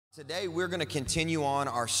Today we're going to continue on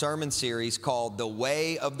our sermon series called The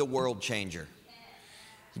Way of the World Changer.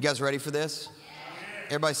 You guys ready for this?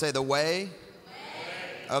 Everybody say the way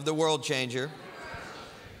of the world changer.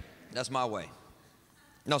 That's my way.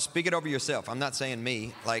 No, speak it over yourself. I'm not saying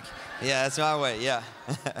me. Like, yeah, that's my way. Yeah.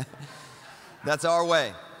 That's our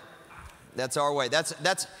way. That's our way.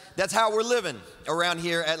 That's how we're living around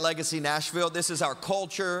here at Legacy Nashville. This is our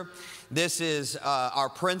culture. This is our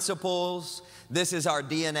principles. This is our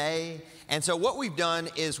DNA. And so what we've done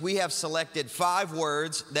is we have selected 5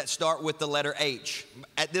 words that start with the letter H.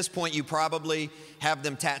 At this point, you probably have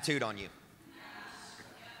them tattooed on you.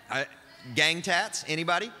 Gang tats,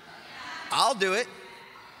 anybody? I'll do it.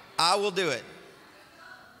 I will do it.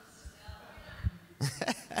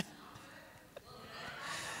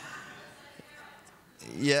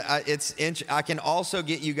 Yeah, I can also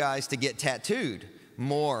get you guys to get tattooed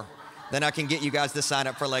more than I can get you guys to sign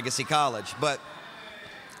up for Legacy College. But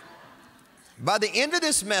by the end of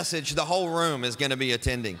this message, the whole room is going to be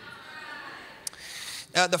attending.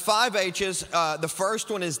 The 5 H's, the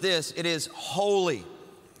first one is this. It is holy.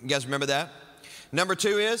 You guys remember that? Number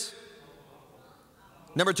 2 is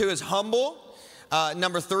humble.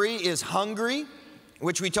 Number 3 is hungry,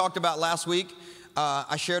 which we talked about last week.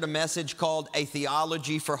 I shared a message called A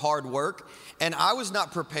Theology for Hard Work, and I was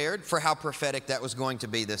not prepared for how prophetic that was going to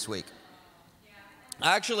be this week.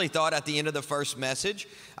 I actually thought at the end of the first message,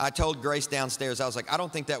 I told Grace downstairs, I was like, I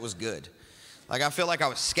don't think that was good. Like, I feel like I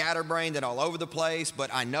was scatterbrained and all over the place, but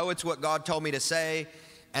I know it's what God told me to say.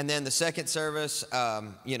 And then the second service,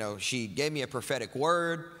 she gave me a prophetic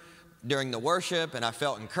word during the worship, and I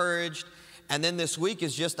felt encouraged. And then this week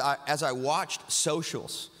is just, as I watched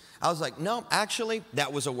socials, I was like, no, actually,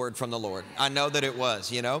 that was a word from the Lord. I know that it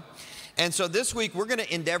was, And so this week, we're going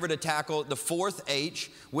to endeavor to tackle the 4th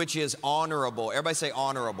H, which is honorable. Everybody say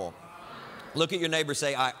honorable. Look at your neighbor,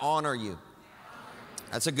 say, I honor you.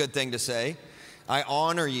 That's a good thing to say. I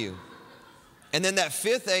honor you. And then that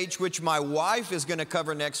 5th H, which my wife is going to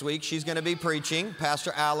cover next week. She's going to be preaching,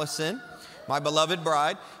 Pastor Allison, my beloved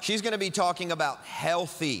bride. She's going to be talking about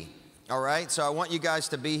healthy. All right, so I want you guys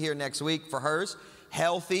to be here next week for hers.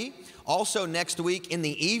 Healthy. Also next week in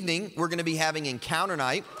the evening, we're going to be having Encounter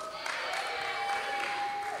Night,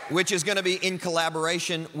 which is going to be in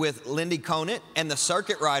collaboration with Lindy Conant and the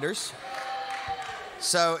Circuit Riders.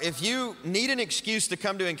 So if you need an excuse to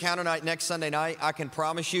come to Encounter Night next Sunday night, I can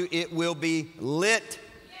promise you it will be lit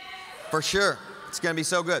for sure. It's going to be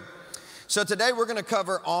so good. So today we're going to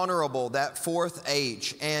cover honorable, that 4th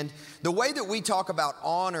H. And the way that we talk about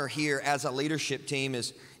honor here as a leadership team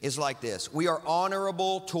is like this. We are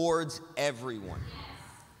honorable towards everyone.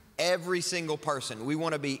 Every single person. We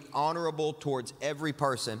want to be honorable towards every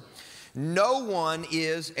person. No one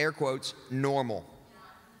is, air quotes, normal.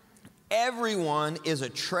 Everyone is a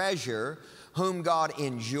treasure whom God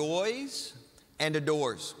enjoys and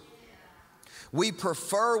adores. We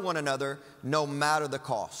prefer one another no matter the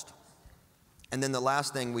cost. And then the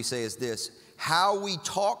last thing we say is this: how we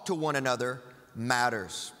talk to one another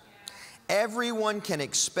matters. Everyone can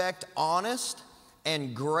expect honest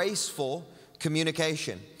and graceful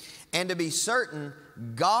communication. And to be certain,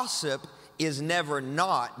 gossip is never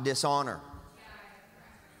not dishonor.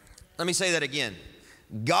 Let me say that again.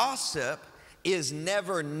 Gossip is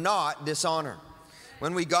never not dishonor.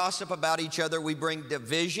 When we gossip about each other, we bring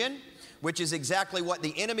division, which is exactly what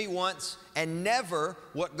the enemy wants and never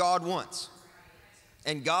what God wants.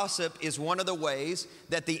 And gossip is one of the ways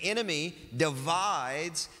that the enemy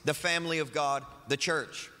divides the family of God, the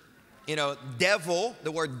church. Devil,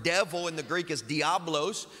 the word devil in the Greek is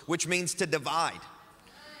diablos, which means to divide.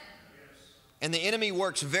 And the enemy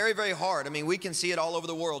works very, very hard. I mean, we can see it all over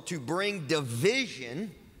the world to bring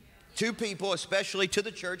division to people, especially to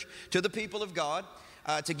the church, to the people of God,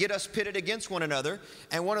 to get us pitted against one another.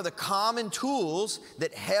 And one of the common tools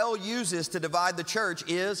that hell uses to divide the church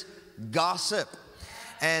is gossip.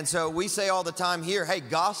 And so we say all the time here, hey,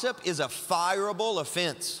 gossip is a fireable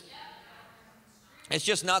offense. It's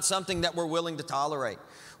just not something that we're willing to tolerate.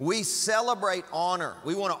 We celebrate honor.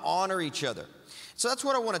 We want to honor each other. So that's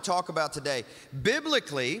what I want to talk about today.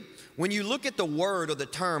 Biblically, when you look at the word or the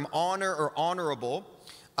term honor or honorable,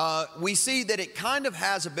 we see that it kind of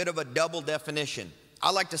has a bit of a double definition.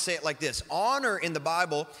 I like to say it like this. Honor in the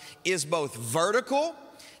Bible is both vertical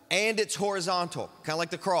and it's horizontal, kind of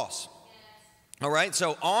like the cross. All right,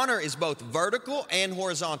 so honor is both vertical and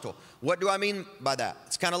horizontal. What do I mean by that?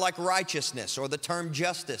 It's kind of like righteousness or the term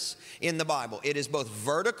justice in the Bible. It is both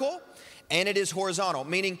vertical and it is horizontal,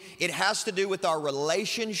 meaning it has to do with our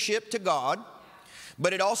relationship to God,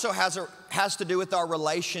 but it also has to do with our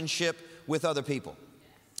relationship with other people.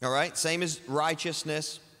 All right, same as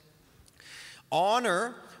righteousness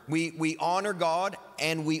Honor, we honor God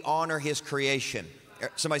and we honor His creation.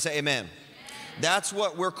 Somebody say amen. That's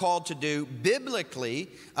what we're called to do biblically,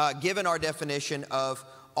 given our definition of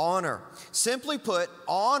honor. Simply put,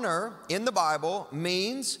 honor in the Bible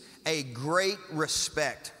means a great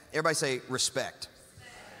respect. Everybody say respect.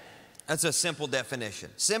 That's a simple definition.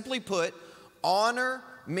 Simply put, honor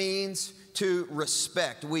means to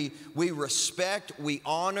respect. We respect, we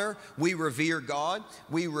honor, we revere God.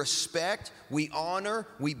 We respect, we honor,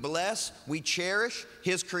 we bless, we cherish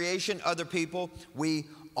His creation, other people, we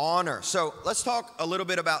honor. So let's talk a little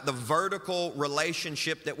bit about the vertical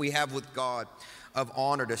relationship that we have with God of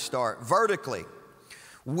honor to start. Vertically,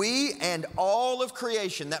 we and all of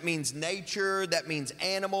creation, that means nature, that means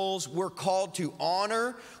animals, we're called to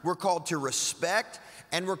honor, we're called to respect,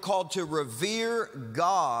 and we're called to revere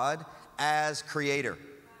God as creator.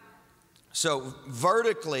 So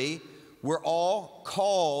vertically, we're all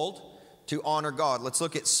called to honor God. Let's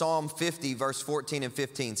look at Psalm 50, verse 14 and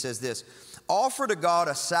 15. It says this, offer to God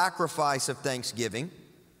a sacrifice of thanksgiving.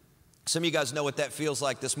 Some of you guys know what that feels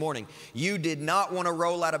like this morning. You did not want to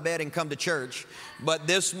roll out of bed and come to church, but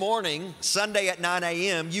this morning, Sunday at 9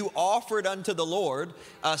 a.m., you offered unto the Lord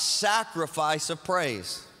a sacrifice of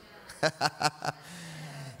praise.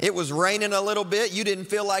 It was raining a little bit. You didn't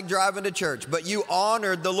feel like driving to church, but you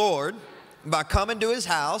honored the Lord by coming to His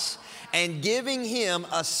house and giving Him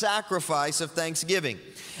a sacrifice of thanksgiving.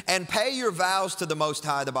 And pay your vows to the Most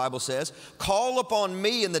High, the Bible says. Call upon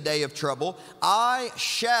me in the day of trouble. I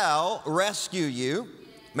shall rescue you.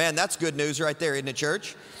 Man, that's good news right there, isn't it,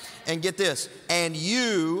 church? And get this. And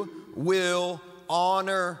you will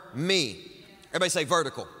honor me. Everybody say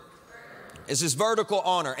vertical. This is vertical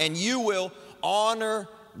honor. And you will honor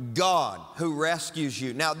God who rescues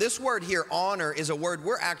you. Now, this word here, honor, is a word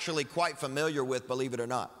we're actually quite familiar with, believe it or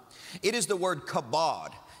not. It is the word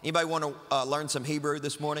kabod. Anybody want to learn some Hebrew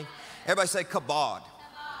this morning? Everybody say kabod.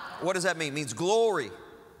 What does that mean? It means glory.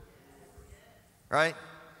 Right?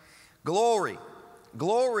 Glory.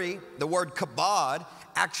 Glory, the word kabod,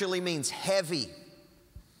 actually means heavy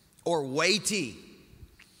or weighty.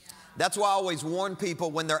 That's why I always warn people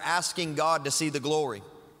when they're asking God to see the glory.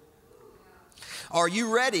 Are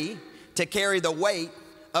you ready to carry the weight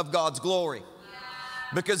of God's glory?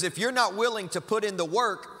 Because if you're not willing to put in the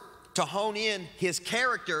work to hone in His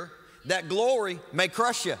character, that glory may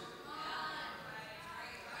crush you.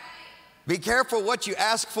 Be careful what you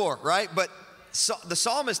ask for, right? But the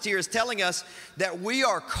psalmist here is telling us that we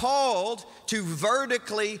are called to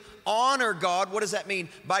vertically honor God. What does that mean?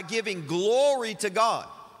 By giving glory to God.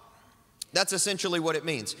 That's essentially what it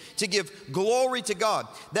means, to give glory to God.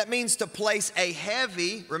 That means to place a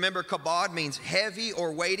heavy, remember kabod means heavy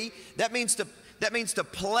or weighty. That means to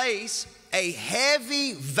place a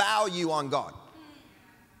heavy value on God.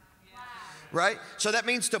 Right? So that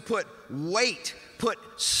means to put weight, put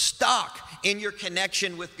stock in your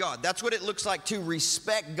connection with God. That's what it looks like to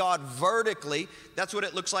respect God vertically. That's what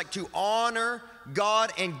it looks like to honor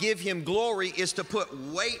God and give Him glory, is to put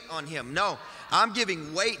weight on Him. No, I'm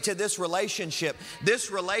giving weight to this relationship. This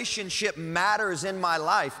relationship matters in my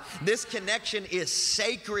life. This connection is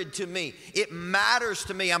sacred to me. It matters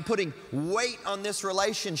to me. I'm putting weight on this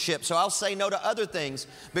relationship. So I'll say no to other things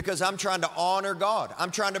because I'm trying to honor God. I'm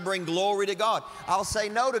trying to bring glory to God. I'll say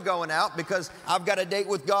no to going out because I've got a date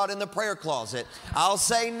with God in the prayer closet. I'll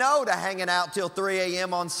say no to hanging out till 3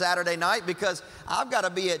 a.m. on Saturday night because I've got to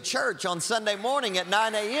be at church on Sunday morning at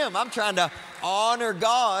 9 a.m. I'm trying to honor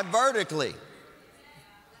God vertically.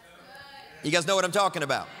 You guys know what I'm talking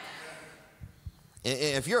about?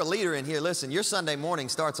 If you're a leader in here, listen, your Sunday morning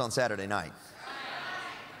starts on Saturday night.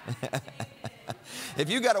 If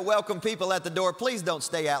you got to welcome people at the door, please don't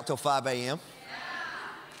stay out till 5 a.m.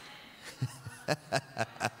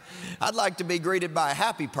 I'd like to be greeted by a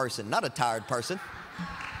happy person, not a tired person.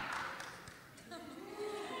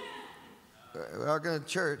 Welcome to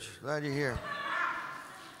church. Glad you're here.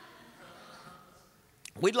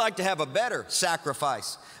 We'd like to have a better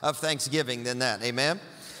sacrifice of thanksgiving than that. Amen?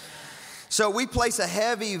 So we place a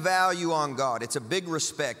heavy value on God. It's a big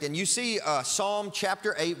respect. And you see Psalm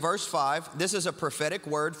chapter 8, verse 5. This is a prophetic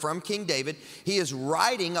word from King David. He is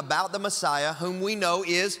writing about the Messiah, whom we know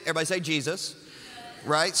is, everybody say Jesus.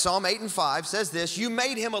 Right? Psalm 8 and 5 says this, you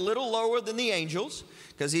made Him a little lower than the angels,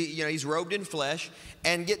 because he's robed in flesh.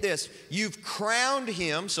 And get this, you've crowned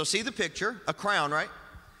Him. So see the picture, a crown, right?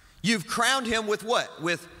 You've crowned Him with what?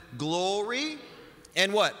 With glory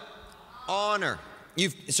and what? Honor.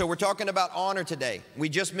 So we're talking about honor today. We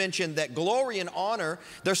just mentioned that glory and honor,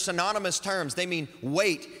 they're synonymous terms. They mean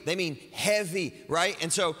weight. They mean heavy, right?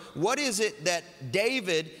 And so what is it that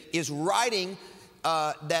David is writing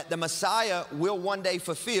that the Messiah will one day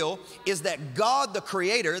fulfill is that God, the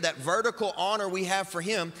Creator, that vertical honor we have for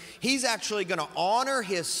Him, He's actually going to honor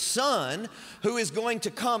His Son, who is going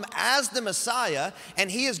to come as the Messiah,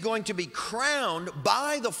 and He is going to be crowned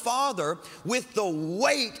by the Father with the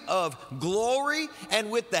weight of glory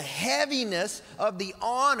and with the heaviness of the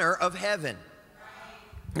honor of heaven.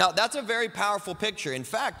 Now, that's a very powerful picture. In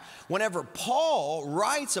fact, whenever Paul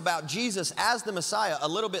writes about Jesus as the Messiah a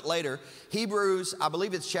little bit later, Hebrews, I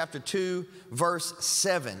believe it's chapter 2, verse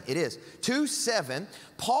 7. It is. 2:7,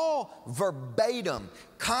 Paul verbatim,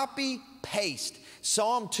 copy, paste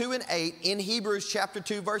Psalm 2 and 8 in Hebrews chapter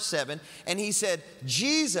 2, verse 7. And he said,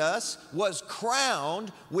 Jesus was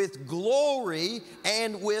crowned with glory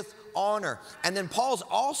and with honor. And then Paul's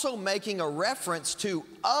also making a reference to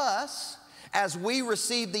us as we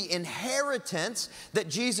receive the inheritance that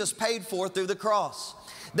Jesus paid for through the cross.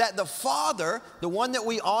 That the Father, the one that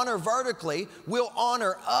we honor vertically, will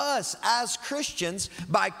honor us as Christians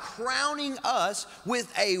by crowning us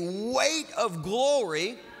with a weight of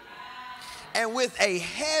glory and with a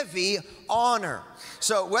heavy honor.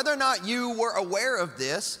 So whether or not you were aware of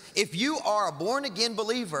this, if you are a born-again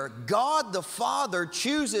believer, God the Father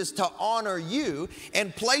chooses to honor you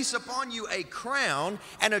and place upon you a crown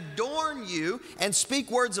and adorn you and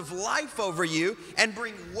speak words of life over you and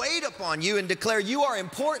bring weight upon you and declare you are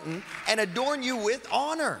important and adorn you with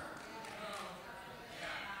honor.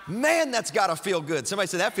 Man, that's got to feel good. Somebody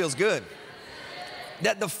said that feels good.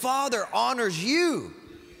 That the Father honors you.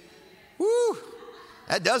 Woo!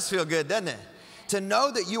 That does feel good, doesn't it? To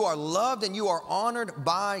know that you are loved and you are honored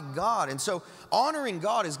by God. And so honoring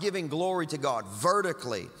God is giving glory to God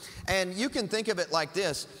vertically. And you can think of it like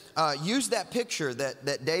this. Use that picture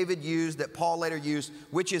that David used, that Paul later used,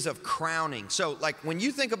 which is of crowning. So like when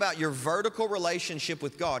you think about your vertical relationship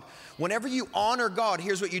with God, whenever you honor God,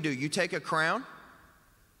 here's what you do. You take a crown,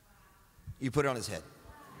 you put it on his head.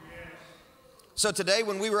 So today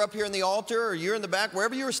when we were up here in the altar, or you're in the back,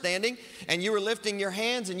 wherever you were standing, and you were lifting your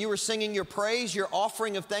hands and you were singing your praise, your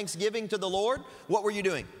offering of thanksgiving to the Lord, what were you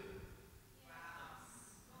doing?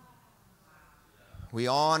 We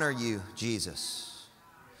honor you, Jesus.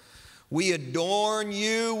 We adorn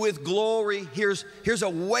you with glory. Here's a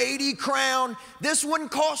weighty crown. This one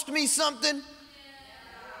cost me something.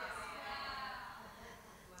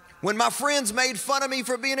 When my friends made fun of me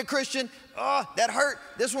for being a Christian, oh, that hurt.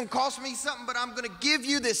 This one cost me something, but I'm going to give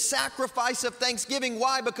you this sacrifice of thanksgiving.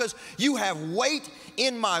 Why? Because you have weight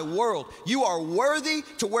in my world. You are worthy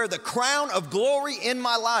to wear the crown of glory in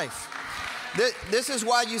my life. This is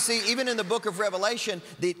why you see, even in the book of Revelation,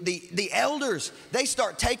 the elders, they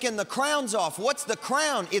start taking the crowns off. What's the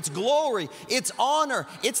crown? It's glory. It's honor.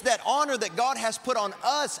 It's that honor that God has put on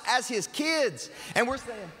us as His kids. And we're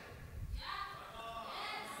saying,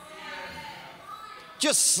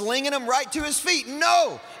 just slinging them right to His feet.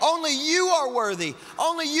 No, only you are worthy.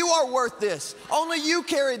 Only you are worth this. Only you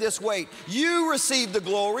carry this weight. You receive the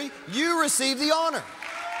glory. You receive the honor.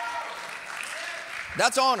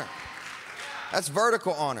 That's honor. That's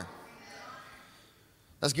vertical honor.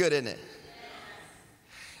 That's good, isn't it?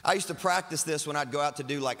 I used to practice this when I'd go out to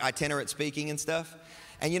do like itinerant speaking and stuff.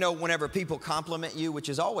 And you know, whenever people compliment you, which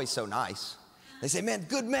is always so nice, they say, man,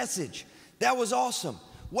 good message. That was awesome.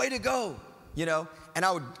 Way to go. You know, and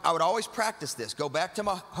I would always practice this. Go back to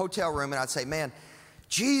my hotel room and I'd say, man,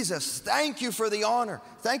 Jesus, thank you for the honor.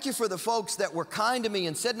 Thank you for the folks that were kind to me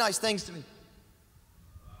and said nice things to me.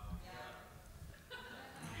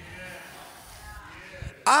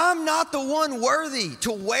 I'm not the one worthy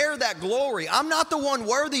to wear that glory. I'm not the one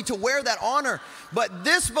worthy to wear that honor. But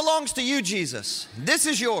this belongs to you, Jesus. This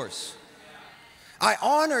is yours. I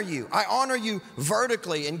honor you. I honor you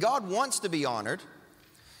vertically. And God wants to be honored.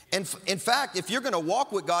 And in fact, if you're going to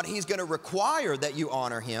walk with God, He's going to require that you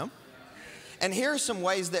honor Him. And here are some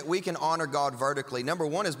ways that we can honor God vertically. Number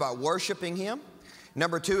one is by worshiping Him.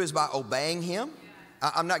 Number two is by obeying Him.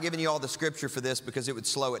 I'm not giving you all the scripture for this because it would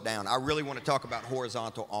slow it down. I really want to talk about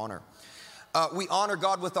horizontal honor. We honor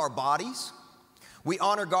God with our bodies. We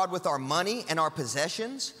honor God with our money and our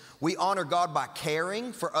possessions. We honor God by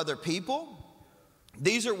caring for other people.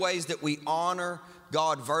 These are ways that we honor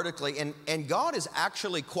God vertically, and God is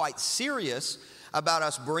actually quite serious about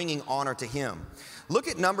us bringing honor to Him. Look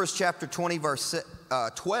at Numbers chapter 20, verse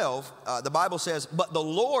 12. The Bible says, but the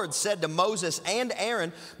Lord said to Moses and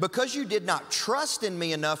Aaron, because you did not trust in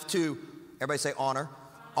me enough to, everybody say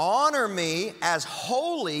honor me as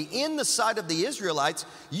holy in the sight of the Israelites,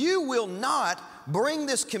 you will not bring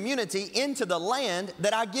this community into the land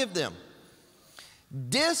that I give them.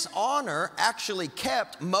 Dishonor actually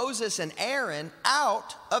kept Moses and Aaron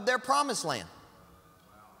out of their promised land.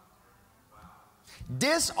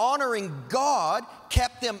 Dishonoring God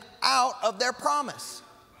kept them out of their promise.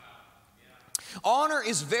 Honor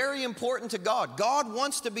is very important to God. God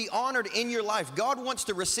wants to be honored in your life. God wants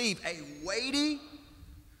to receive a weighty,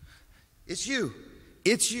 it's you.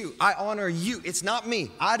 It's you. I honor you. It's not me.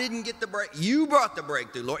 I didn't get the break. You brought the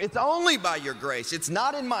breakthrough, Lord. It's only by your grace. It's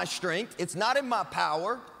not in my strength. It's not in my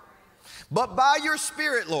power, but by your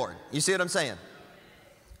Spirit, Lord. You see what I'm saying?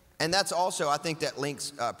 And that's also, I think that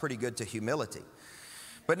links pretty good to humility.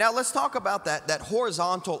 But now let's talk about that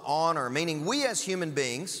horizontal honor, meaning we as human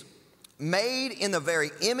beings, made in the very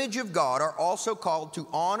image of God, are also called to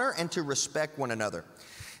honor and to respect one another.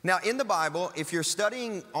 Now, in the Bible, if you're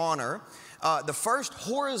studying honor, the first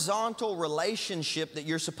horizontal relationship that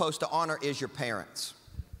you're supposed to honor is your parents.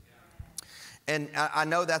 And I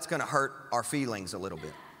know that's going to hurt our feelings a little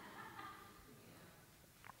bit.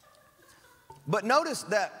 But notice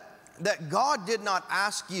that God did not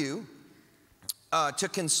ask you to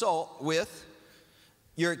consult with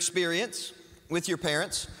your experience with your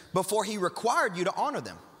parents before he required you to honor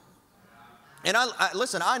them. And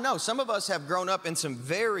listen, I know some of us have grown up in some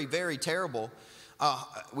very, very terrible,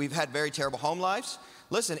 we've had very terrible home lives.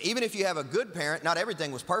 Listen, even if you have a good parent, not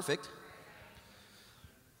everything was perfect.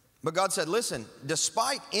 But God said, listen,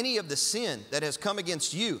 despite any of the sin that has come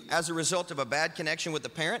against you as a result of a bad connection with the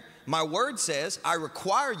parent, my word says I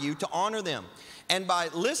require you to honor them. And by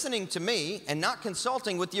listening to me and not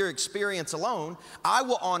consulting with your experience alone, I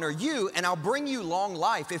will honor you and I'll bring you long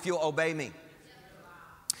life if you'll obey me.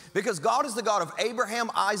 Because God is the God of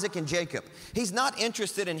Abraham, Isaac, and Jacob. He's not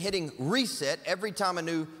interested in hitting reset every time a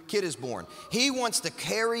new kid is born. He wants to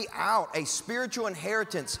carry out a spiritual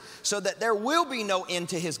inheritance so that there will be no end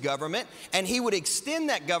to his government, and he would extend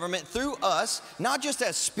that government through us, not just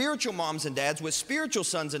as spiritual moms and dads with spiritual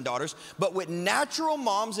sons and daughters, but with natural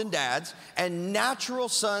moms and dads and natural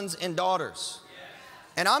sons and daughters.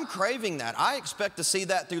 And I'm craving that. I expect to see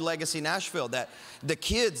that through Legacy Nashville, that the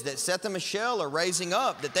kids that Seth and Michelle are raising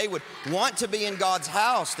up, that they would want to be in God's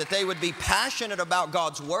house, that they would be passionate about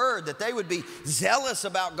God's word, that they would be zealous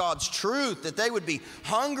about God's truth, that they would be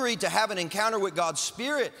hungry to have an encounter with God's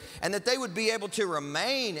Spirit, and that they would be able to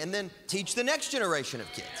remain and then teach the next generation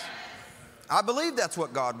of kids. I believe that's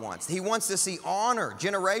what God wants. He wants to see honor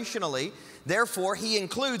generationally. Therefore, he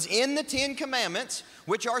includes in the 10 Commandments,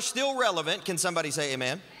 which are still relevant. Can somebody say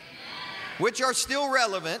amen? Amen. Which are still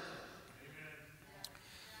relevant. Amen.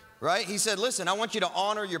 Right? He said, listen, I want you to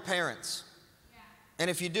honor your parents. Yeah. And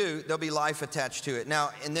if you do, there'll be life attached to it. Now,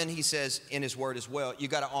 and then he says in his word as well, you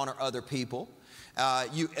got to honor other people.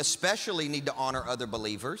 You especially need to honor other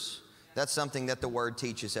believers. That's something that the word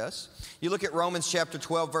teaches us. You look at Romans chapter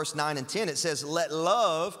 12, verse 9 and 10. It says, let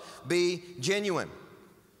love be genuine.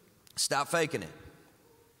 Stop faking it.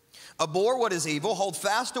 Abhor what is evil. Hold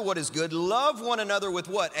fast to what is good. Love one another with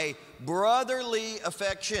what? A brotherly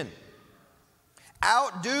affection.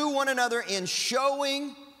 Outdo one another in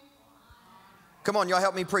showing. Come on, y'all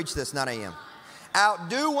help me preach this, 9 a.m.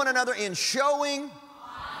 Outdo one another in showing.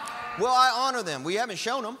 Well, I honor them. We haven't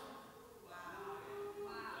shown them.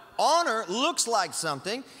 Honor looks like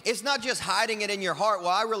something. It's not just hiding it in your heart.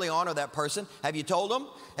 Well, I really honor that person. Have you told them?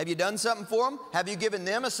 Have you done something for them? Have you given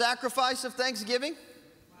them a sacrifice of thanksgiving?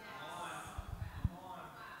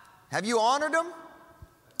 Have you honored them?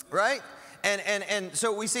 Right? And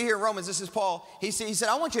so we see here in Romans, this is Paul. He said,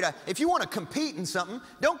 I want you to, if you want to compete in something,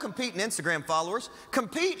 don't compete in Instagram followers.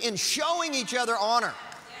 Compete in showing each other honor.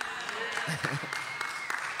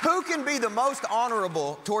 Who can be the most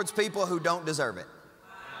honorable towards people who don't deserve it?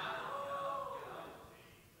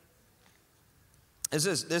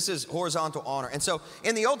 This is horizontal honor. And so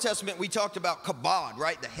in the Old Testament, we talked about kabod,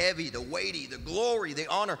 right? The heavy, the weighty, the glory, the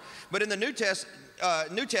honor. But in the New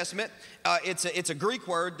Testament, it's a Greek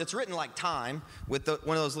word that's written like time with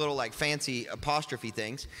one of those little like fancy apostrophe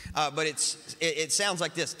things. But it sounds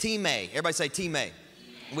like this, time. Everybody say time.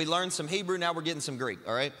 We learned some Hebrew, now we're getting some Greek,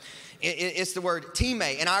 all right? It's the word time.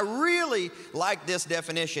 And I really like this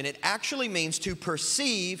definition. It actually means to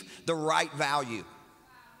perceive the right value.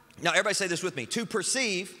 Now, everybody say this with me. To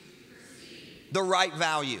perceive the right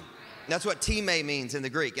value. That's what time means in the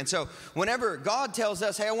Greek. And so whenever God tells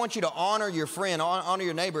us, hey, I want you to honor your friend, honor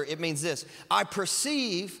your neighbor, it means this. I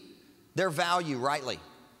perceive their value rightly.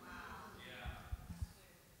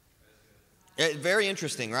 Very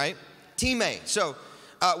interesting, right? Time. So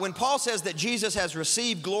when Paul says that Jesus has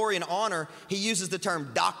received glory and honor, he uses the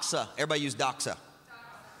term doxa. Everybody use doxa.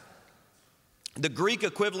 The Greek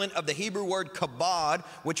equivalent of the Hebrew word kabod,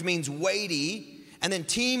 which means weighty, and then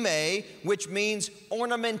time, which means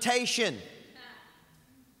ornamentation.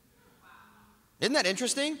 Isn't that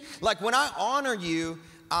interesting? Like when I honor you,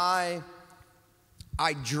 I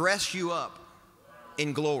I dress you up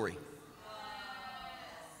in glory.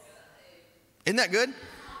 Isn't that good?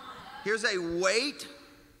 Here's a weight.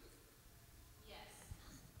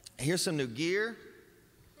 Here's some new gear.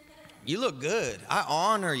 You look good. I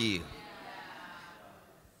honor you.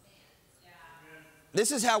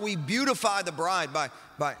 This is how we beautify the bride,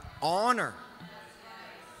 by honor.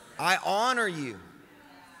 I honor you.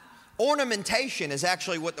 Ornamentation is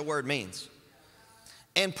actually what the word means.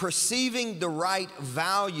 And perceiving the right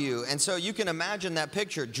value. And so you can imagine that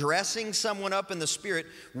picture, dressing someone up in the spirit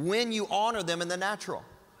when you honor them in the natural.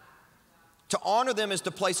 To honor them is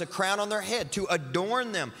to place a crown on their head, to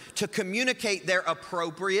adorn them, to communicate their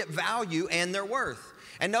appropriate value and their worth.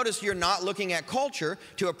 And notice you're not looking at culture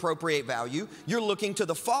to appropriate value. You're looking to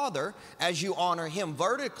the Father. As you honor Him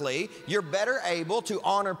vertically, you're better able to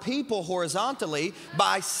honor people horizontally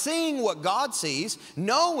by seeing what God sees,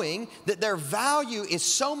 knowing that their value is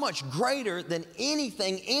so much greater than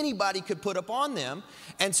anything anybody could put upon them.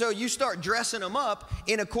 And so you start dressing them up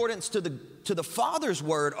in accordance to the Father's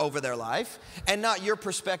word over their life and not your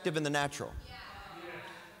perspective in the natural.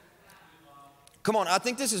 Come on, I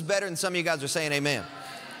think this is better than some of you guys are saying amen.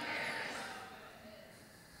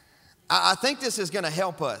 I think this is going to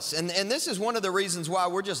help us. And this is one of the reasons why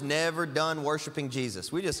we're just never done worshiping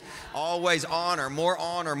Jesus. We just always honor, more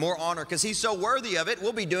because He's so worthy of it.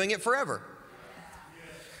 We'll be doing it forever.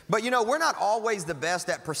 But you know, we're not always the best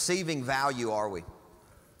at perceiving value, are we?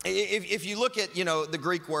 If you look at, the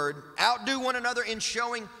Greek word, outdo one another in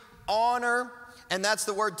showing honor, and that's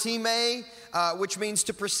the word time, which means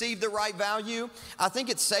to perceive the right value. I think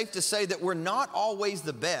it's safe to say that we're not always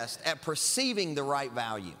the best at perceiving the right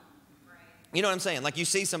value. You know what I'm saying? Like you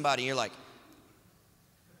see somebody and you're like,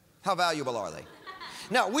 how valuable are they?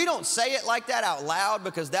 Now, we don't say it like that out loud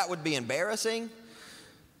because that would be embarrassing.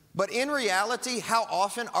 But in reality, how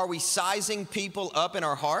often are we sizing people up in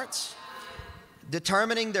our hearts,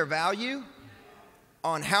 determining their value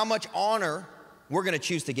on how much honor we're going to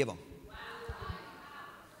choose to give them?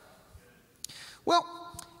 Well,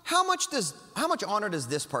 how much honor does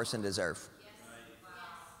this person deserve?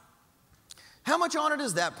 How much honor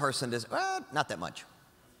does that person deserve? Not that much.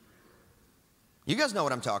 You guys know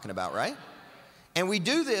what I'm talking about, right? And we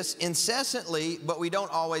do this incessantly, but we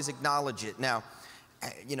don't always acknowledge it. Now,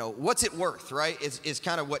 what's it worth, right? Is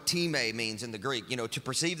kind of what time means in the Greek, to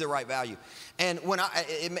perceive the right value. And when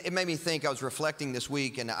it made me think, I was reflecting this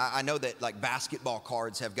week, and I know that like basketball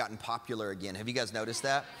cards have gotten popular again. Have you guys noticed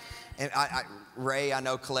that? And Ray, I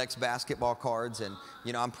know, collects basketball cards, and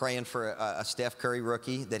I'm praying for a Steph Curry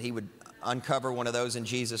rookie that he would uncover one of those in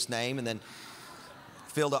Jesus' name, and then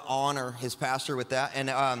feel to honor his pastor with that.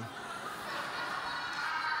 And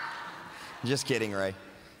just kidding, Ray.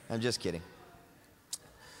 I'm just kidding.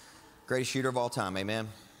 Greatest shooter of all time, amen.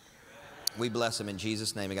 We bless him in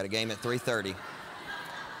Jesus' name. We got a game at 3:30.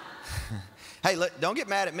 Hey, look, don't get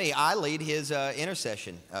mad at me. I lead his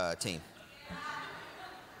intercession team.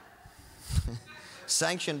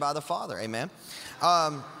 Sanctioned by the Father, amen.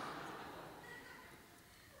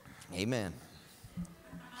 Amen.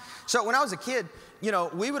 So when I was a kid,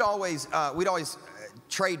 we'd always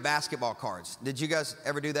trade basketball cards. Did you guys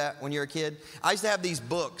ever do that when you were a kid? I used to have these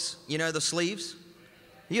books, the sleeves.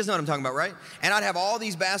 You guys know what I'm talking about, right? And I'd have all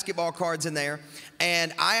these basketball cards in there,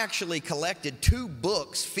 and I actually collected 2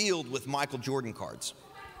 books filled with Michael Jordan cards.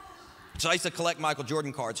 So I used to collect Michael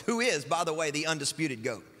Jordan cards, who is, by the way, the undisputed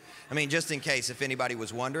GOAT. I mean, just in case if anybody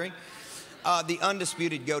was wondering. The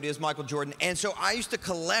undisputed GOAT is Michael Jordan. And so I used to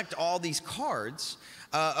collect all these cards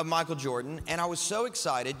of Michael Jordan, and I was so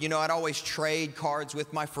excited. I'd always trade cards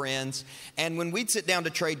with my friends. And when we'd sit down to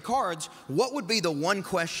trade cards, what would be the one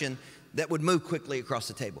question that would move quickly across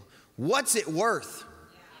the table? What's it worth?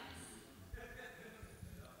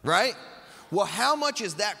 Right? Well, how much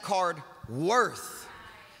is that card worth?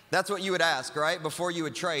 That's what you would ask, right? Before you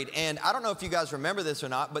would trade. And I don't know if you guys remember this or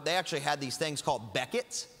not, but they actually had these things called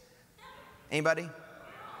Beckett's. Anybody?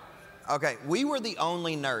 Okay, we were the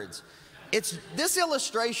only nerds. This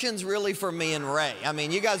illustration's really for me and Ray. I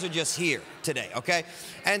mean, you guys are just here today, okay?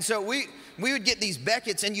 And so we would get these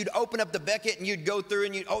Beckett's, and you'd open up the Beckett and you'd go through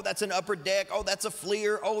and that's an upper deck. Oh, that's a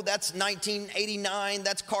Fleer. Oh, that's 1989.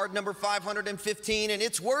 That's card number 515, and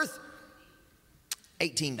it's worth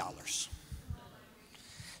 $18.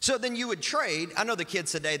 So then you would trade. I know the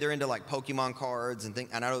kids today, they're into like Pokemon cards and things.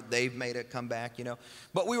 And I know they've made a comeback,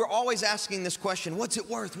 But we were always asking this question, what's it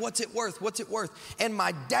worth? What's it worth? What's it worth? And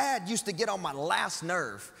my dad used to get on my last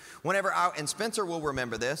nerve whenever and Spencer will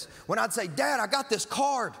remember this, when I'd say, Dad, I got this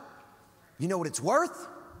card. You know what it's worth?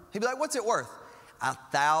 He'd be like, what's it worth?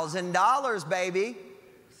 $1,000, baby.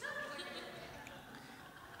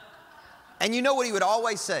 And you know what he would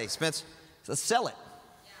always say, Spence? Let's sell it.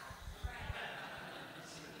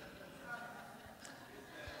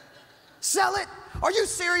 Sell it? Are you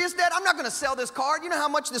serious, Dad? I'm not going to sell this card. You know how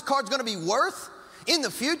much this card's going to be worth in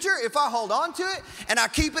the future if I hold on to it and I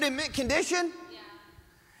keep it in mint condition?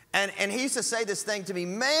 Yeah. And he used to say this thing to me.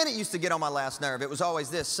 Man, it used to get on my last nerve. It was always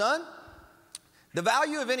this: son, the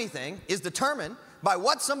value of anything is determined by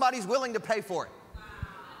what somebody's willing to pay for it.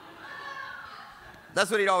 That's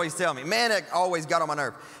what he'd always tell me. Man, it always got on my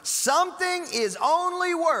nerve. Something is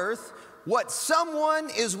only worth what someone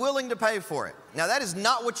is willing to pay for it. Now, that is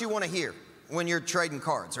not what you want to hear when you're trading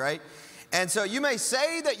cards, right? And so you may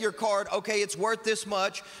say that your card, okay, it's worth this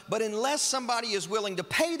much, but unless somebody is willing to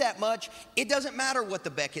pay that much, it doesn't matter what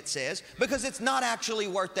the Beckett says, because it's not actually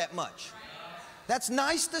worth that much. That's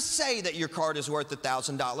nice to say that your card is worth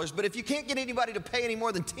 $1,000, but if you can't get anybody to pay any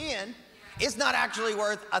more than 10, it's not actually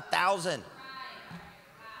worth 1,000.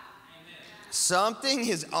 Something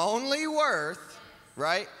is only worth,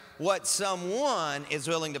 right, what someone is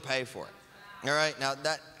willing to pay for it. All right, now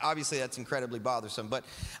obviously that's incredibly bothersome, but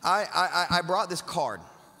I brought this card.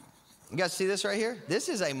 You guys see this right here? This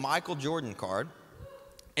is a Michael Jordan card,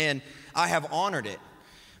 and I have honored it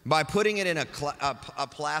by putting it in a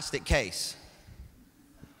plastic case.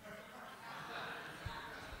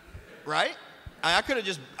 Right? I could have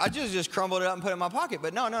just crumbled it up and put it in my pocket,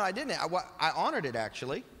 but no, I didn't. I honored it,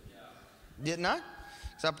 actually. Didn't I?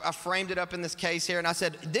 So I framed it up in this case here, and I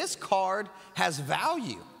said, this card has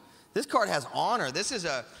value. This card has honor. This is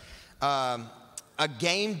a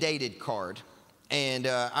game-dated card, and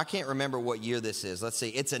I can't remember what year this is. Let's see.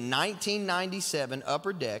 It's a 1997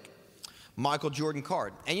 Upper Deck Michael Jordan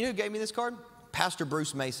card. And you know who gave me this card? Pastor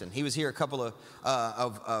Bruce Mason. He was here a couple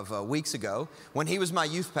of weeks ago when he was my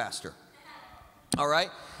youth pastor. All right?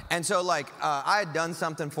 And so, I had done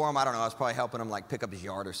something for him. I don't know. I was probably helping him, pick up his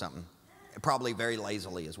yard or something. Probably very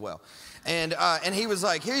lazily as well. And he was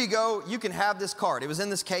like, here you go. You can have this card. It was in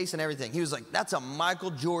this case and everything. He was like, that's a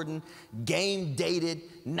Michael Jordan game-dated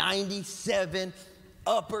 97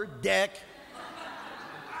 Upper Deck.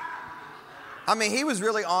 I mean, he was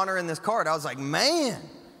really honoring this card. I was like, man,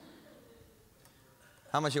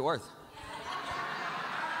 how much it worth?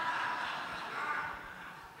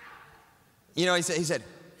 You know, he said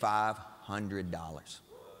 $500.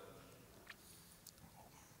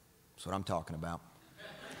 That's what I'm talking about.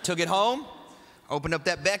 Took it home, opened up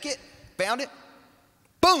that Beckett, found it,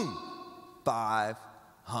 boom, $500.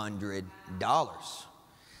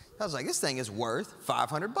 I was like, this thing is worth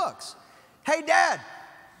 $500. Hey, Dad,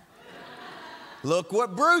 look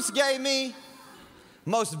what Bruce gave me.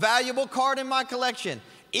 Most valuable card in my collection.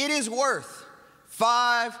 It is worth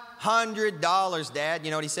 $500, Dad. You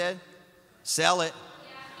know what he said? Sell it.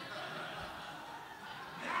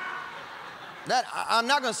 I'm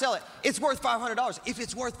not going to sell it. It's worth $500. If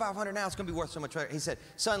it's worth $500 now, it's going to be worth so much more. He said,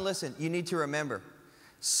 son, listen, you need to remember,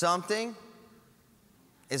 something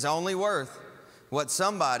is only worth what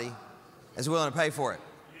somebody is willing to pay for it.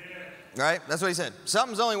 Yeah. Right? That's what he said.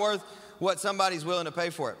 Something's only worth what somebody's willing to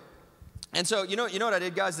pay for it. And so, you know what I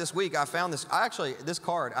did, guys, this week? I found this. This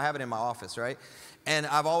card, I have it in my office, right? And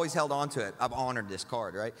I've always held on to it. I've honored this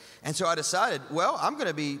card, right? And so I decided, well, I'm going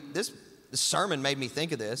to be this. The sermon made me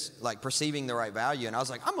think of this, perceiving the right value. And I was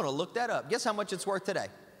like, I'm going to look that up. Guess how much it's worth today?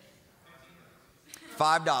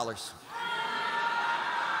 $5.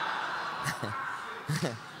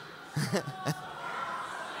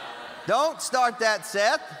 Don't start that,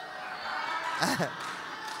 Seth.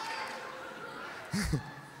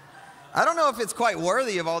 I don't know if it's quite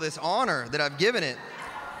worthy of all this honor that I've given it.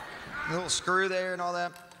 A little screw there and all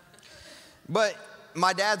that. But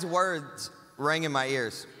my dad's words rang in my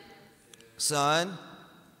ears. Son,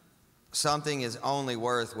 something is only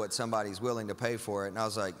worth what somebody's willing to pay for it. And I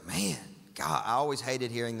was like, man, God, I always hated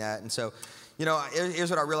hearing that. And so, here's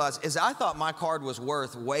what I realized is I thought my card was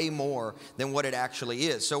worth way more than what it actually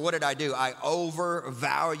is. So what did I do? I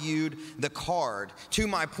overvalued the card to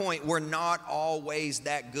my point we're not always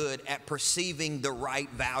that good at perceiving the right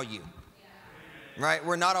value. Right?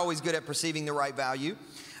 We're not always good at perceiving the right value.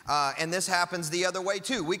 And this happens the other way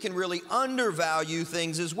too. We can really undervalue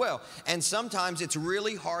things as well. And sometimes it's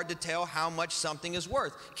really hard to tell how much something is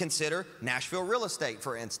worth. Consider Nashville real estate,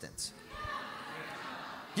 for instance.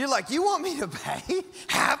 You're like, you want me to pay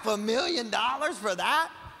 $500,000 for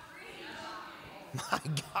that? My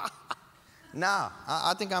God. No,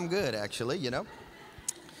 I think I'm good, actually,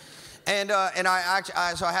 And so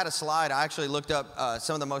I had a slide. I actually looked up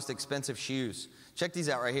some of the most expensive shoes. Check these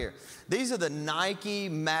out right here. These are the Nike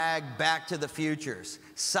Mag Back to the Futures,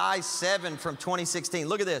 size 7 from 2016.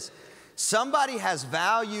 Look at this. somebody has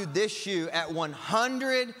valued this shoe at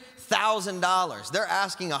 $100,000. They're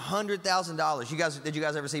asking $100,000. Did you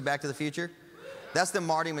guys ever see Back to the Future? That's the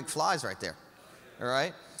Marty McFlys right there. All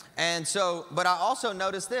right? And so, but I also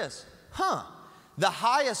noticed this. The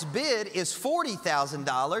highest bid is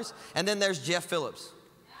 $40,000, and then there's Jeff Phillips.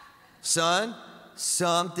 Son,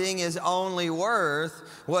 something is only worth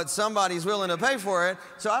what somebody's willing to pay for it.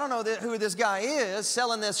 So I don't know who this guy is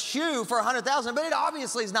selling this shoe for $100,000, but it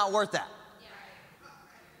obviously is not worth that.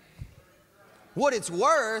 What it's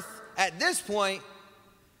worth at this point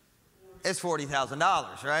is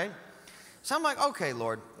 $40,000, right? So I'm like, okay,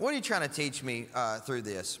 Lord, what are you trying to teach me through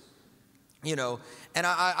this? You know, and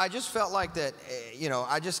I just felt like that, you know,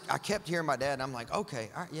 I kept hearing my dad, and I'm like, okay,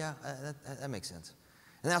 all right, yeah, that makes sense.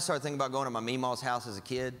 And then I started thinking about going to my Meemaw's house as a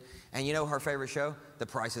kid, and you know her favorite show? The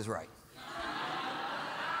Price is Right.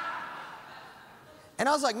 And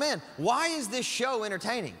I was like, man, why is this show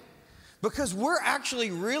entertaining? Because we're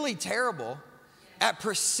actually really terrible at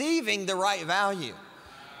perceiving the right value.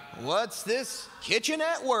 What's this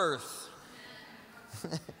kitchenette worth?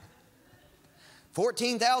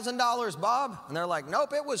 $14,000, Bob? And they're like,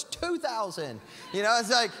 nope, it was $2,000. You know,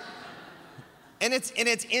 it's like, and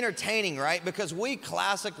it's entertaining, right? Because we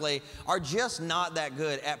classically are just not that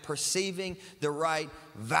good at perceiving the right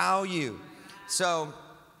value. So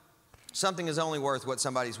something is only worth what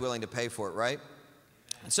somebody's willing to pay for it, right?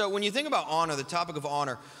 So when you think about honor, the topic of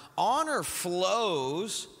honor, honor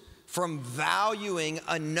flows from valuing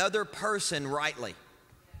another person rightly.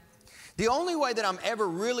 The only way that I'm ever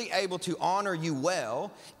really able to honor you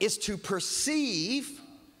well is to perceive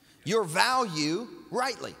your value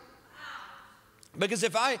rightly. Because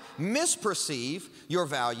if I misperceive your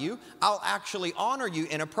value, I'll actually honor you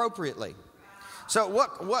inappropriately. So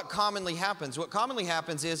what commonly happens? What commonly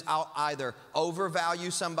happens is I'll either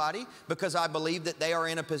overvalue somebody because I believe that they are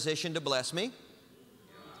in a position to bless me.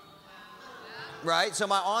 Right? So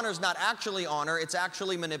my honor is not actually honor, it's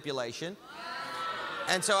actually manipulation.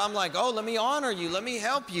 And so I'm like, oh, let me honor you, let me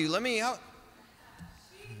help you, let me help.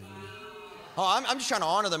 Oh, I'm just trying to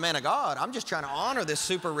honor the man of God. I'm just trying to honor this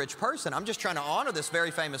super rich person. I'm just trying to honor this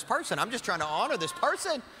very famous person. I'm just trying to honor this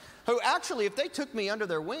person who actually, if they took me under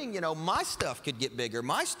their wing, you know, my stuff could get bigger.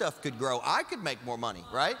 My stuff could grow. I could make more money,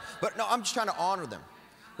 right? But no, I'm just trying to honor them,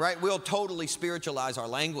 right? We'll totally spiritualize our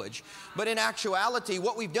language. But in actuality,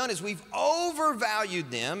 what we've done is we've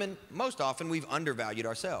overvalued them, and most often we've undervalued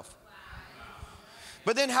ourselves.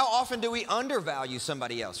 But then how often do we undervalue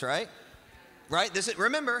somebody else, right? Right?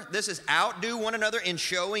 Remember, this is outdo one another in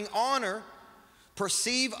showing honor,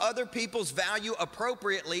 perceive other people's value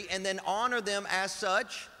appropriately, and then honor them as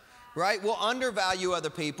such, right? We'll undervalue other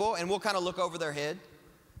people, and we'll kind of look over their head.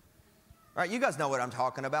 Right? You guys know what I'm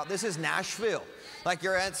talking about. This is Nashville. Like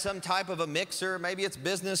you're at some type of a mixer, maybe it's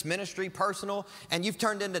business, ministry, personal, and you've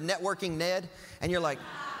turned into networking Ned, and you're like,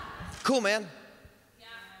 cool, man.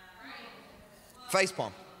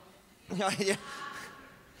 Facepalm. Yeah.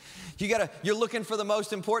 You're looking for the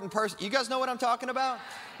most important person. You guys know what I'm talking about?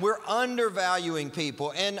 We're undervaluing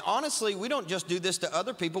people. And honestly, we don't just do this to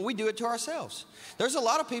other people, we do it to ourselves. There's a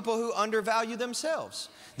lot of people who undervalue themselves.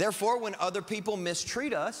 Therefore, when other people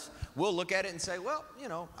mistreat us, we'll look at it and say, well, you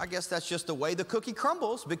know, I guess that's just the way the cookie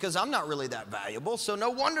crumbles because I'm not really that valuable, so no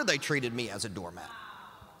wonder they treated me as a doormat.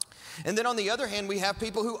 And then on the other hand, we have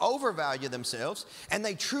people who overvalue themselves, and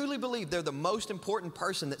they truly believe they're the most important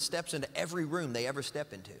person that steps into every room they ever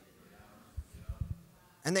step into.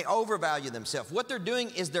 And they overvalue themselves. What they're doing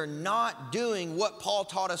is they're not doing what Paul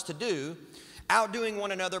taught us to do, outdoing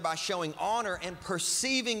one another by showing honor and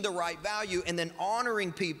perceiving the right value and then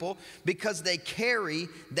honoring people because they carry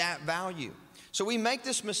that value. So we make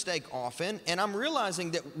this mistake often, and I'm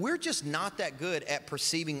realizing that we're just not that good at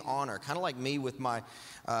perceiving honor, kind of like me with my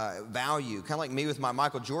value, kind of like me with my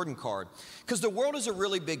Michael Jordan card. Because the world is a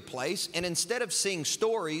really big place, and instead of seeing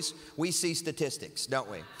stories, we see statistics, don't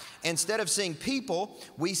we? Instead of seeing people,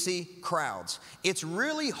 we see crowds. It's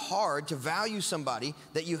really hard to value somebody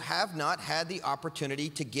that you have not had the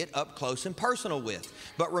opportunity to get up close and personal with.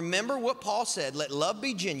 But remember what Paul said, let love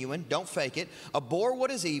be genuine, don't fake it, abhor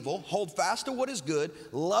what is evil, hold fast to what is good,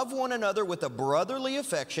 love one another with a brotherly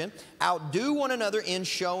affection, outdo one another in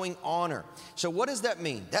showing honor. So what does that mean?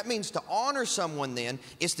 mean? That means to honor someone then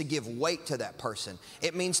is to give weight to that person.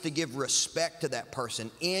 It means to give respect to that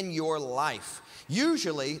person in your life.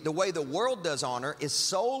 Usually, the way the world does honor is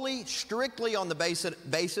solely, strictly on the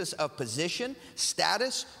basis of position,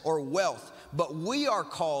 status, or wealth. But we are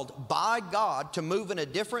called by God to move in a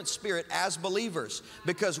different spirit as believers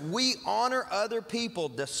because we honor other people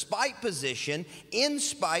despite position, in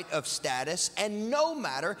spite of status, and no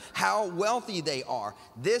matter how wealthy they are.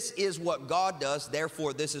 This is what God does,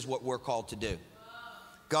 therefore this is what we're called to do.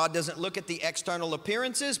 God doesn't look at the external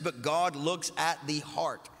appearances, but God looks at the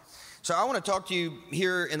heart. So I want to talk to you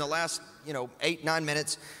here in the last 8-9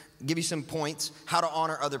 minutes, give you some points how to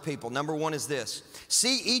honor other people. Number one is this: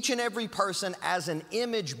 see each and every person as an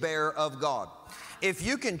image bearer of God. If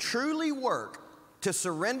you can truly work to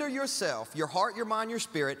surrender yourself, your heart, your mind, your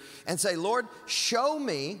spirit, and say, Lord, show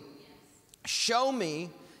me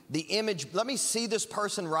the image. Let me see this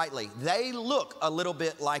person rightly. They look a little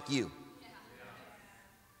bit like you.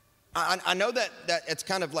 I know that it's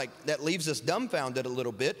kind of like that leaves us dumbfounded a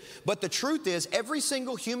little bit, but the truth is every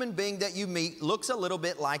single human being that you meet looks a little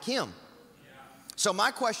bit like him. So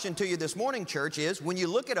my question to you this morning, church, is when you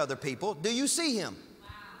look at other people, do you see him?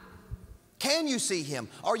 Can you see him?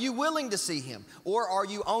 Are you willing to see him? Or are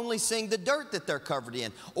you only seeing the dirt that they're covered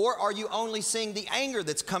in? Or are you only seeing the anger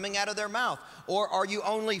that's coming out of their mouth? Or are you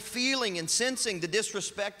only feeling and sensing the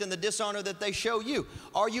disrespect and the dishonor that they show you?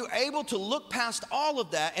 Are you able to look past all of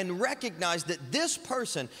that and recognize that this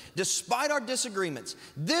person, despite our disagreements,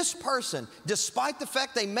 this person, despite the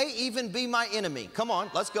fact they may even be my enemy, come on,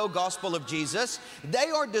 let's go gospel of Jesus, they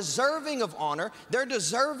are deserving of honor, they're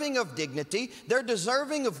deserving of dignity, they're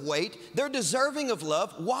deserving of weight, they're deserving of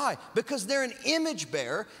love. Why? Because they're an image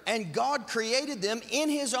bearer and God created them in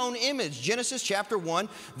his own image. Genesis chapter 1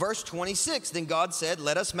 verse 26. Then God said,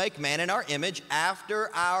 let us make man in our image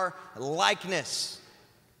after our likeness.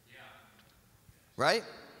 Right?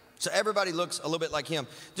 So everybody looks a little bit like him.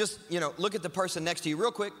 Just, look at the person next to you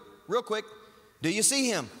real quick. Do you see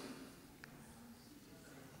him?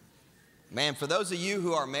 Man, for those of you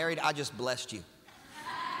who are married, I just blessed you.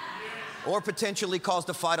 Or potentially caused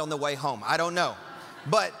a fight on the way home. I don't know.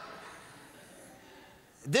 But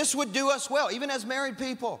this would do us well, even as married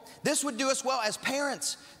people. This would do us well as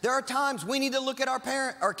parents. There are times we need to look at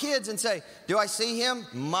our kids and say, do I see him?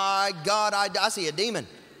 My God, I see a demon.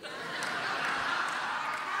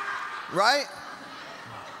 Right?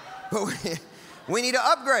 But we need to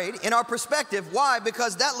upgrade in our perspective. Why?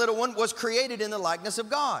 Because that little one was created in the likeness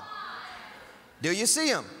of God. Do you see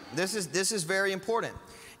him? This is very important.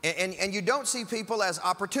 And you don't see people as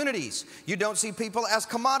opportunities. You don't see people as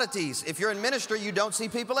commodities. If you're in ministry, you don't see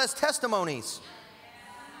people as testimonies.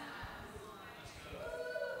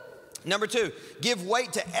 Number two, give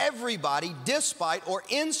weight to everybody despite or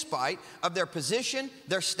in spite of their position,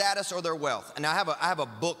 their status, or their wealth. And I have a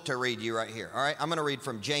book to read you right here, all right? I'm going to read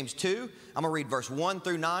from James 2. I'm going to read verse 1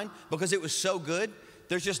 through 9 because it was so good.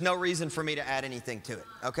 There's just no reason for me to add anything to it,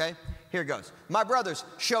 okay? Here it goes. My brothers,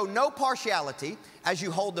 show no partiality as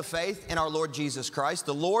you hold the faith in our Lord Jesus Christ,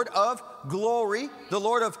 the Lord of glory, the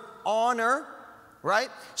Lord of honor, right?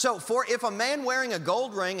 So, for if a man wearing a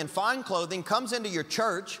gold ring and fine clothing comes into your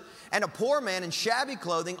church, and a poor man in shabby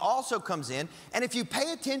clothing also comes in, and if you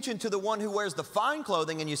pay attention to the one who wears the fine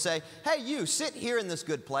clothing and you say, hey, you sit here in this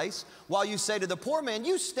good place, while you say to the poor man,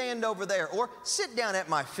 you stand over there, or sit down at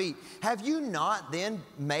my feet, have you not then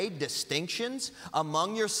made distinctions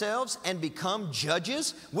among yourselves and become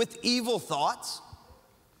judges with evil thoughts?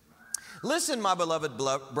 Listen, my beloved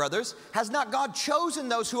brothers, has not God chosen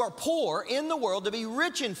those who are poor in the world to be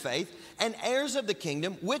rich in faith and heirs of the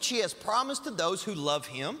kingdom, which he has promised to those who love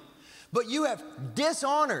him? But you have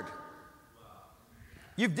dishonored.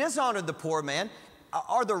 You've dishonored the poor man.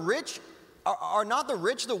 Are not the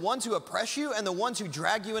rich the ones who oppress you and the ones who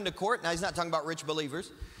drag you into court? Now, he's not talking about rich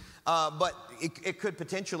believers, but it could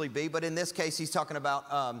potentially be. But in this case, he's talking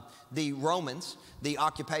about the Romans, the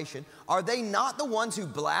occupation. Are they not the ones who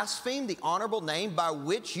blaspheme the honorable name by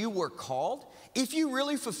which you were called? If you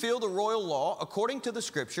really fulfill the royal law according to the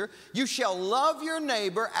scripture, you shall love your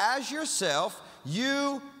neighbor as yourself.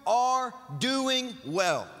 You are doing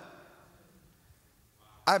well.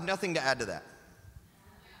 I have nothing to add to that.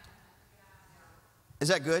 Is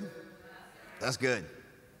that good? That's good.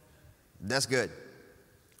 That's good.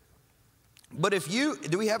 But if you,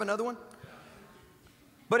 do we have another one?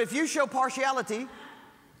 But if you show partiality,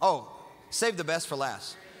 save the best for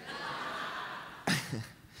last.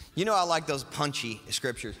 You know I like those punchy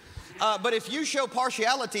scriptures. But if you show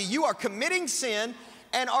partiality, you are committing sin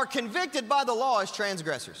and are convicted by the law as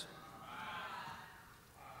transgressors.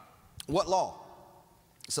 What law?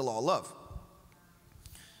 It's the law of love.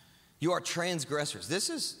 You are transgressors. This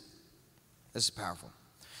is powerful.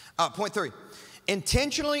 Point 3,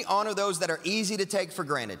 intentionally honor those that are easy to take for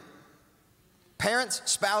granted. Parents,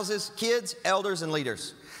 spouses, kids, elders, and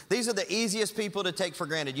leaders. These are the easiest people to take for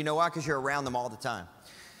granted. You know why? Because you're around them all the time.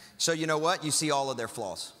 So you know what? You see all of their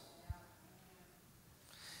flaws.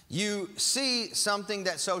 You see something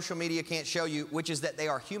that social media can't show you, which is that they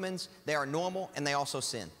are humans, they are normal, and they also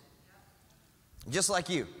sin. Just like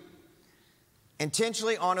you.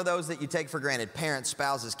 Intentionally honor those that you take for granted. Parents,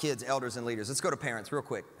 spouses, kids, elders, and leaders. Let's go to parents real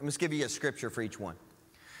quick. I'm just give you a scripture for each one.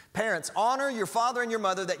 Parents, honor your father and your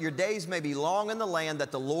mother that your days may be long in the land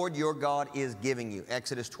that the Lord your God is giving you.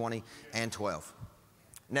 Exodus 20 and 12.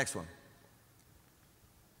 Next one.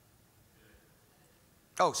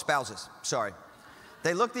 Oh, spouses. Sorry.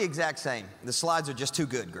 They look the exact same. The slides are just too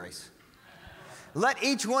good, Grace. Let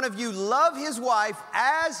each one of you love his wife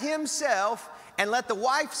as himself, and let the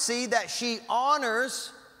wife see that she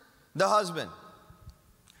honors the husband.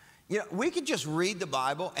 You know, we could just read the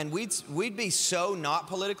Bible and we'd be so not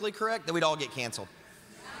politically correct that we'd all get canceled.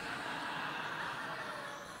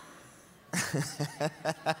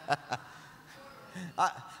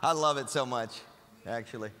 I love it so much,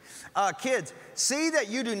 actually. Kids, see that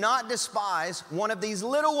you do not despise one of these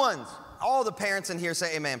little ones. All the parents in here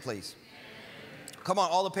say amen, please. Amen. Come on,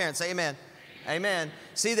 all the parents say amen. Amen.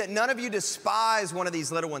 See that none of you despise one of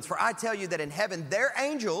these little ones. For I tell you that in heaven, their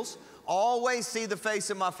angels always see the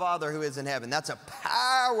face of my Father who is in heaven. That's a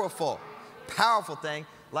powerful, powerful thing.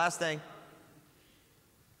 Last thing.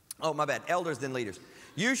 Oh, my bad. Elders then leaders.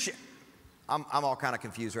 I'm all kind of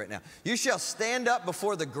confused right now. You shall stand up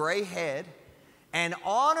before the gray head and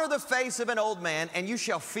honor the face of an old man, and you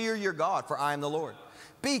shall fear your God, for I am the Lord.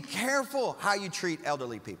 Be careful how you treat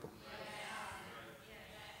elderly people.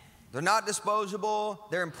 They're not disposable.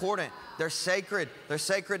 They're important. They're sacred. They're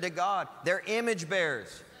sacred to God. They're image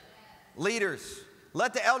bearers. Leaders,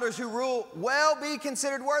 let the elders who rule well be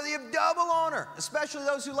considered worthy of double honor, especially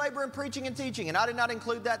those who labor in preaching and teaching. And I did not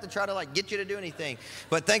include that to try to get you to do anything.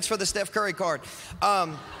 But thanks for the Steph Curry card.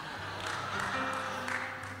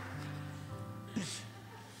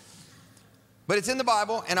 But it's in the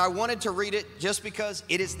Bible, and I wanted to read it just because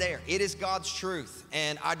it is there. It is God's truth.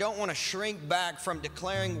 And I don't want to shrink back from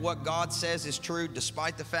declaring what God says is true,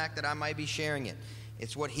 despite the fact that I might be sharing it.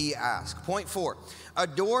 It's what he asked. Point 4,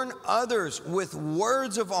 adorn others with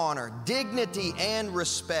words of honor, dignity, and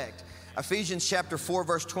respect. Ephesians chapter 4,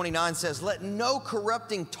 verse 29 says, let no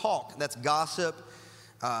corrupting talk, that's gossip,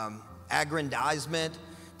 aggrandizement,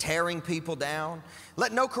 tearing people down.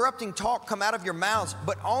 Let no corrupting talk come out of your mouths,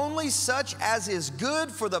 but only such as is good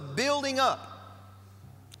for the building up.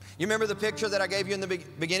 You remember the picture that I gave you in the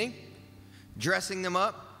beginning? Dressing them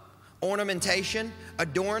up, ornamentation,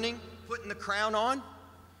 adorning, putting the crown on.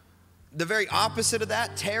 The very opposite of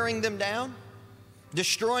that, tearing them down,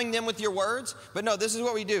 destroying them with your words. But no, this is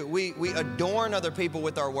what we do. We adorn other people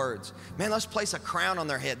with our words. Man, let's place a crown on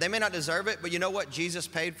their head. They may not deserve it, but you know what? Jesus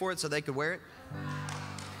paid for it so they could wear it.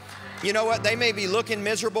 You know what? They may be looking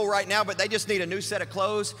miserable right now, but they just need a new set of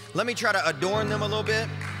clothes. Let me try to adorn them a little bit.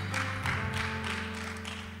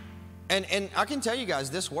 And I can tell you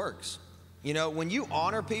guys, this works. You know, when you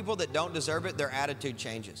honor people that don't deserve it, their attitude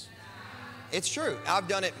changes. It's true. I've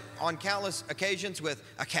done it on countless occasions with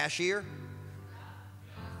a cashier.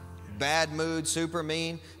 Bad mood, super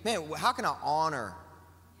mean. Man, how can I honor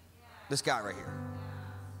this guy right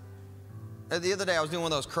here? The other day I was doing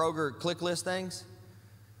one of those Kroger click list things.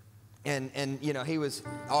 And you know, he was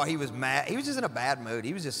mad. He was just in a bad mood.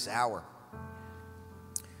 He was just sour.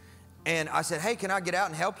 And I said, hey, can I get out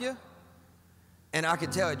and help you? And I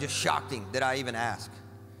could tell it just shocked him that I even asked.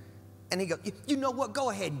 And he goes, you know what? Go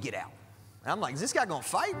ahead and get out. And I'm like, is this guy going to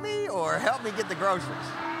fight me or help me get the groceries?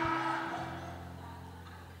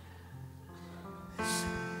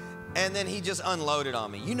 And then he just unloaded on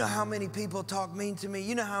me. You know how many people talk mean to me?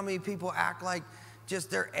 You know how many people act like just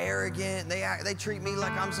they're arrogant? They treat me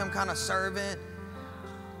like I'm some kind of servant.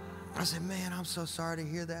 I said, man, I'm so sorry to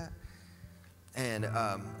hear that. And,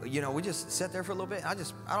 you know, we just sat there for a little bit. I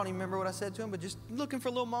don't even remember what I said to him, but just looking for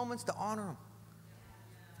little moments to honor him.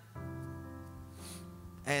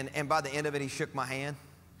 And by the end of it, he shook my hand.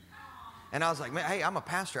 And I was like, man, hey, I'm a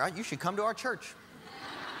pastor. You should come to our church.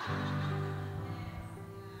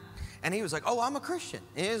 And he was like, oh, I'm a Christian.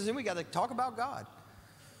 And then we got to talk about God.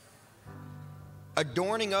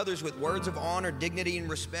 Adorning others with words of honor, dignity, and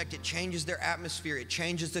respect, it changes their atmosphere. It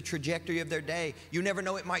changes the trajectory of their day. You never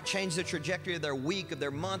know, it might change the trajectory of their week, of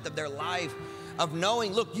their month, of their life, of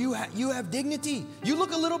knowing, look, you have dignity. You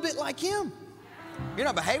look a little bit like him. You're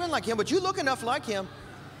not behaving like him, but you look enough like him.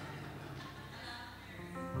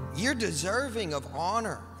 You're deserving of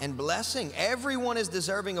honor and blessing. Everyone is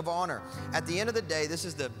deserving of honor. At the end of the day, this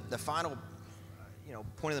is the final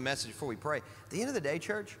point of the message before we pray. At the end of the day,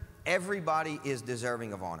 church, everybody is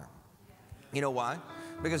deserving of honor. You know why?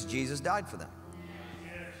 Because Jesus died for them.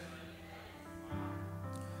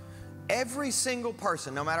 Every single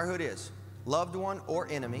person, no matter who it is, loved one or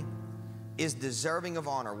enemy, is deserving of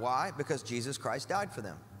honor. Why? Because Jesus Christ died for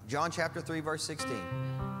them. John chapter 3, verse 16.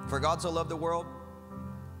 For God so loved the world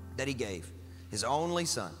that he gave his only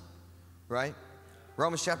son. Right?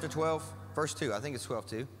 Romans chapter 12, verse 2. I think it's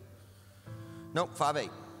 12:2. Nope, 5:8.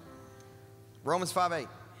 Romans 5:8.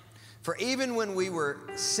 For even when we were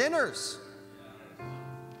sinners,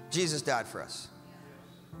 Jesus died for us.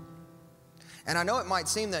 And I know it might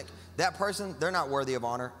seem that that person, they're not worthy of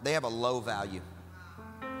honor. They have a low value.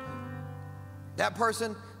 That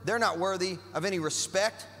person, they're not worthy of any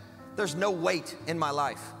respect. There's no weight in my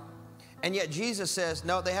life. And yet Jesus says,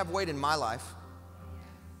 no, they have weight in my life.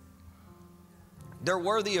 They're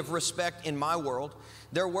worthy of respect in my world.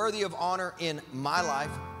 They're worthy of honor in my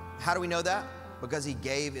life. How do we know that? Because he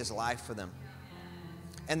gave his life for them.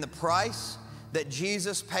 And the price that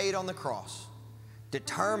Jesus paid on the cross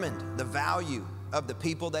determined the value of the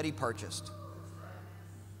people that he purchased.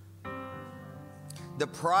 The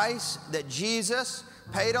price that Jesus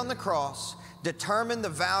paid on the cross determined the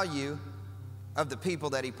value of the people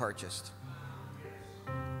that he purchased.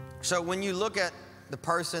 So when you look at the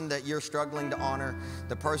person that you're struggling to honor,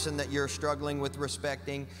 the person that you're struggling with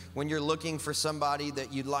respecting, when you're looking for somebody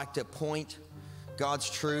that you'd like to point God's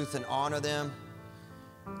truth and honor them,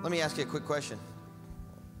 let me ask you a quick question.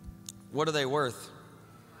 What are they worth?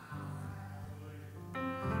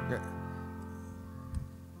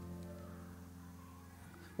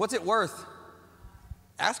 What's it worth?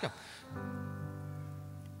 Ask them.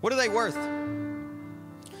 What are they worth?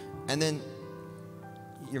 And then,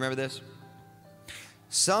 you remember this?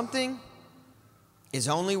 Something is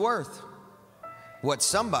only worth what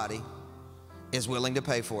somebody is willing to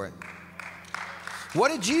pay for it.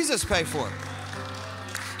 What did Jesus pay for it?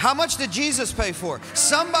 How much did Jesus pay for it?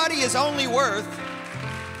 Somebody is only worth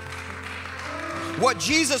what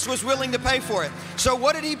Jesus was willing to pay for it. So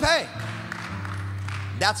what did he pay?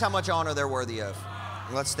 That's how much honor they're worthy of.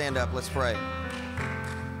 Let's stand up. Let's pray.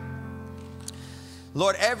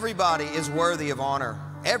 Lord, everybody is worthy of honor.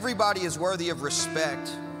 Everybody is worthy of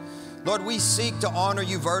respect. Lord, we seek to honor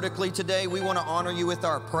you vertically today. We want to honor you with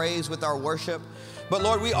our praise, with our worship. But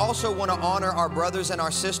Lord, we also want to honor our brothers and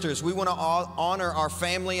our sisters. We want to honor our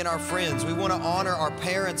family and our friends. We want to honor our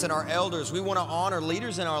parents and our elders. We want to honor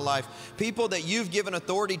leaders in our life, people that you've given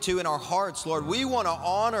authority to in our hearts, Lord. We want to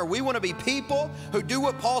honor. We want to be people who do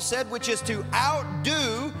what Paul said, which is to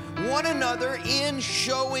outdo one another in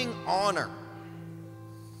showing honor.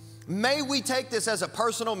 May we take this as a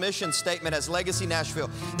personal mission statement as Legacy Nashville,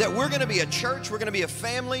 that we're going to be a church, we're going to be a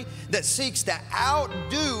family that seeks to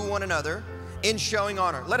outdo one another in showing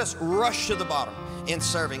honor. Let us rush to the bottom in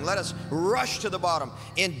serving. Let us rush to the bottom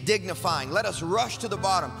in dignifying. Let us rush to the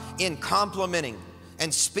bottom in complimenting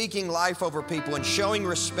and speaking life over people and showing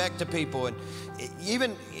respect to people. And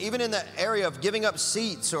even in the area of giving up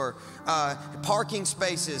seats or parking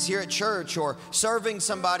spaces here at church, or serving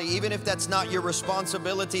somebody, even if that's not your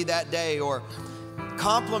responsibility that day, or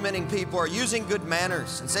complimenting people, or using good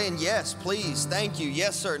manners and saying, yes, please, thank you,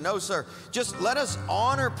 yes, sir, no, sir. Just let us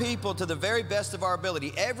honor people to the very best of our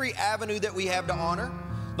ability. Every avenue that we have to honor,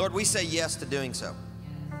 Lord, we say yes to doing so.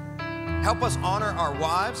 Help us honor our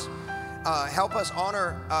wives. Help us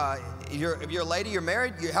honor, if you're a lady, you're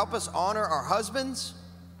married, you help us honor our husbands.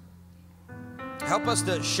 Help us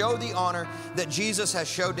to show the honor that Jesus has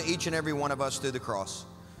showed to each and every one of us through the cross.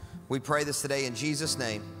 We pray this today in Jesus'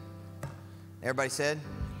 name. Everybody said,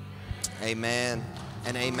 amen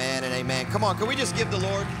and amen and amen. Come on, can we just give the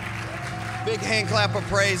Lord a big hand clap of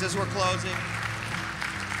praise as we're closing?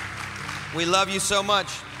 We love you so much.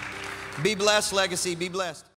 Be blessed, Legacy. Be blessed.